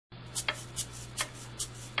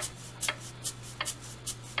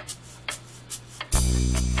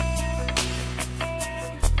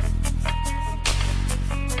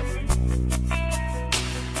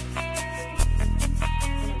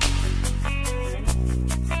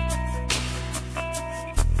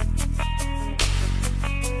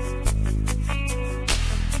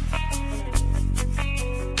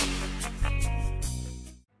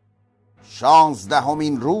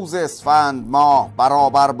16مین روز اسفندماه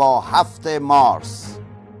برابر با 7 مارس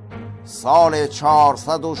سال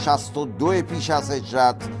 462 پیش از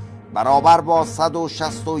هجرت برابر با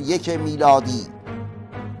 161 میلادی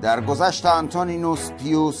در گذشت آنتونینوس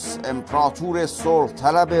پیوس امپراتور صلح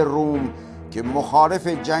طلب روم که مخالف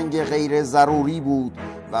جنگ غیر ضروری بود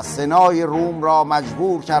و سنای روم را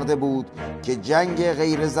مجبور کرده بود که جنگ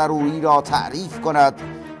غیر ضروری را تعریف کند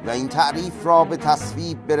و این تعریف را به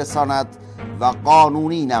تصویب برساند و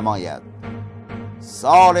قانونی نماید.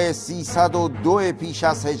 سال 302 پیش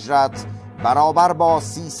از هجرت برابر با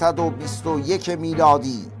 321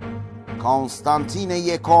 میلادی کنستانتین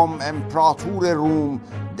یکم امپراتور روم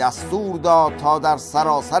دستور داد تا در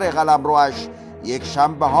سراسر قلمروش یک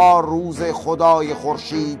شنبه ها روز خدای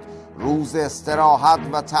خورشید روز استراحت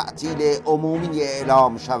و تعطیل عمومی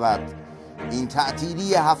اعلام شود. این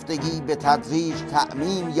تعطیلی هفتگی به تدریج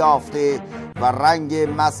تعمیم یافته و رنگ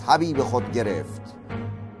مذهبی به خود گرفت.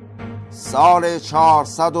 سال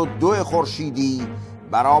 402 خورشیدی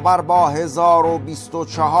برابر با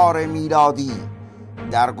 1024 میلادی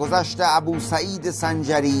در گذشت ابو سعید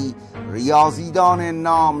سنجری ریاضیدان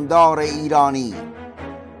نامدار ایرانی.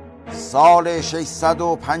 سال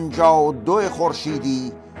 652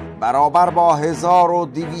 خورشیدی برابر با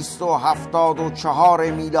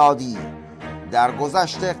 1274 میلادی در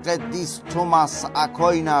گذشت قدیس توماس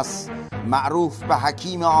آکویناس معروف به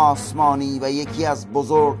حکیم آسمانی و یکی از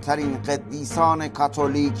بزرگترین قدیسان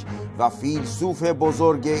کاتولیک و فیلسوف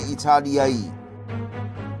بزرگ ایتالیایی.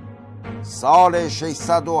 سال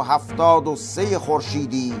 673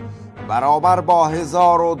 خورشیدی برابر با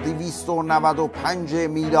 1295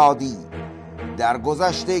 میلادی در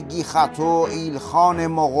گذشت گیخاتو ایلخان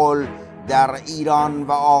مغول در ایران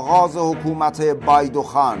و آغاز حکومت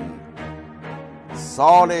بایدوخان.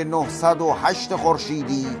 سال 908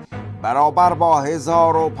 خورشیدی برابر با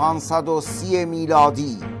 1530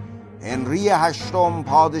 میلادی هنری هشتم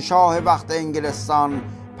پادشاه وقت انگلستان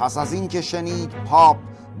پس از اینکه شنید پاپ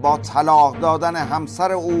با طلاق دادن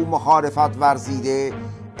همسر او مخالفت ورزیده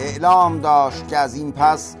اعلام داشت که از این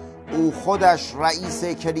پس او خودش رئیس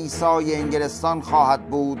کلیسای انگلستان خواهد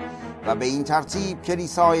بود و به این ترتیب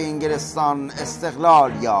کلیسای انگلستان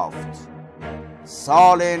استقلال یافت.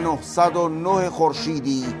 سال 909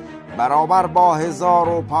 خورشیدی برابر با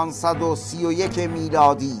 1531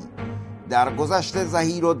 میلادی در گذشت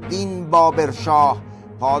ظهیرالدین بابرشاه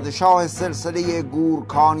پادشاه سلسله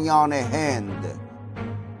گورکانیان هند.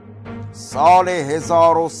 سال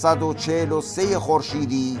 1143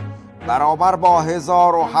 خورشیدی برابر با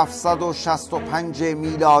 1765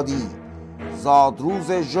 میلادی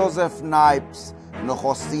زادروز ژوزف نایپس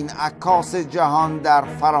نخستین عکاس جهان در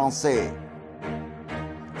فرانسه.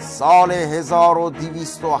 سال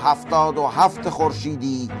 1277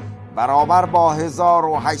 خورشیدی برابر با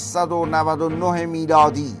 1899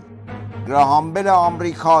 میلادی گراهام بل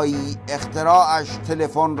آمریکایی اختراعش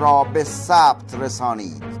تلفن را به ثبت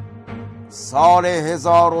رسانید. سال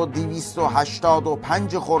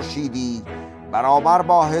 1285 خورشیدی برابر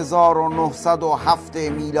با 1907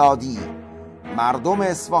 میلادی مردم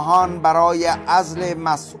اصفهان برای عزل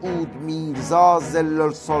مسعود میرزا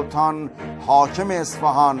ظلالسلطان حاکم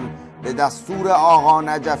اصفهان به دستور آقا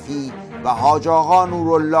نجفی و حاج آقا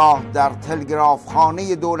نورالله در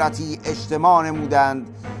تلگرافخانه دولتی اجتماع نمودند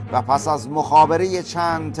و پس از مخابره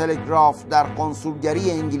چند تلگراف در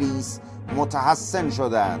قنسولگری انگلیس متحسن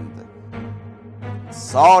شدند.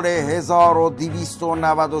 سال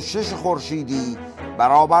 1296 خورشیدی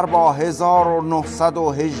برابر با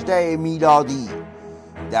 1918 میلادی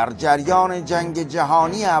در جریان جنگ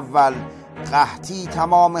جهانی اول قحطی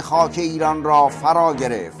تمام خاک ایران را فرا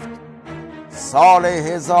گرفت. سال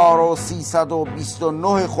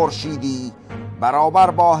 1329 خورشیدی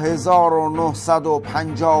برابر با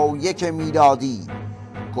 1951 میلادی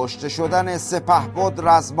کشته شدن سپهبد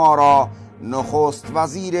رزمارا نخست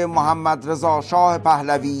وزیر محمد رضا شاه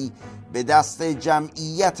پهلوی به دست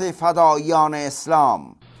جمعیت فداییان اسلام.